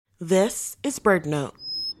This is Bird Note.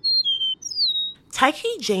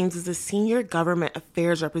 Tykee James is a senior government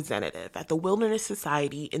affairs representative at the Wilderness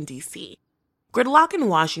Society in D.C. Gridlock in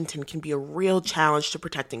Washington can be a real challenge to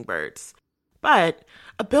protecting birds. But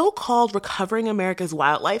a bill called Recovering America's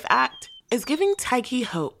Wildlife Act is giving Tykee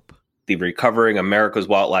hope. The Recovering America's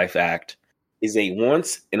Wildlife Act is a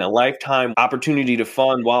once-in-a-lifetime opportunity to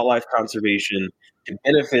fund wildlife conservation to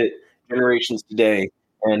benefit generations today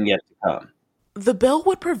and yet to come. The bill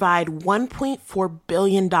would provide $1.4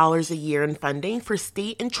 billion a year in funding for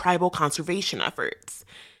state and tribal conservation efforts.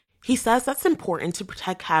 He says that's important to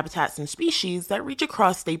protect habitats and species that reach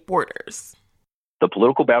across state borders. The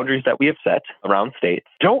political boundaries that we have set around states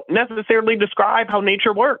don't necessarily describe how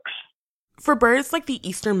nature works. For birds like the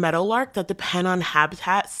eastern meadowlark that depend on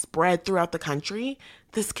habitat spread throughout the country,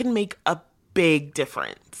 this can make a big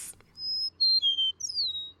difference.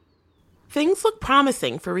 Things look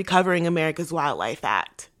promising for Recovering America's Wildlife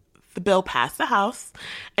Act. The bill passed the House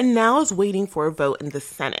and now is waiting for a vote in the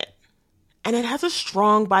Senate. And it has a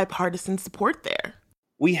strong bipartisan support there.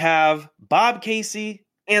 We have Bob Casey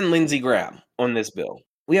and Lindsey Graham on this bill.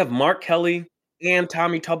 We have Mark Kelly and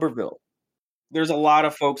Tommy Tuberville. There's a lot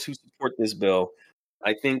of folks who support this bill.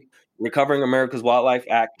 I think Recovering America's Wildlife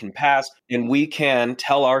Act can pass, and we can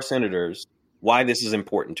tell our senators why this is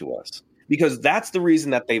important to us, because that's the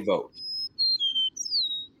reason that they vote.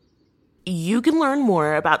 You can learn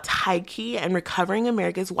more about Tykee and Recovering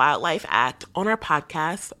America's Wildlife Act on our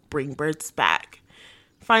podcast, Bring Birds Back.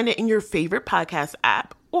 Find it in your favorite podcast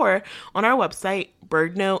app or on our website,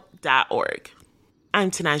 birdnote.org.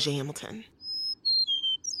 I'm Tanaja Hamilton.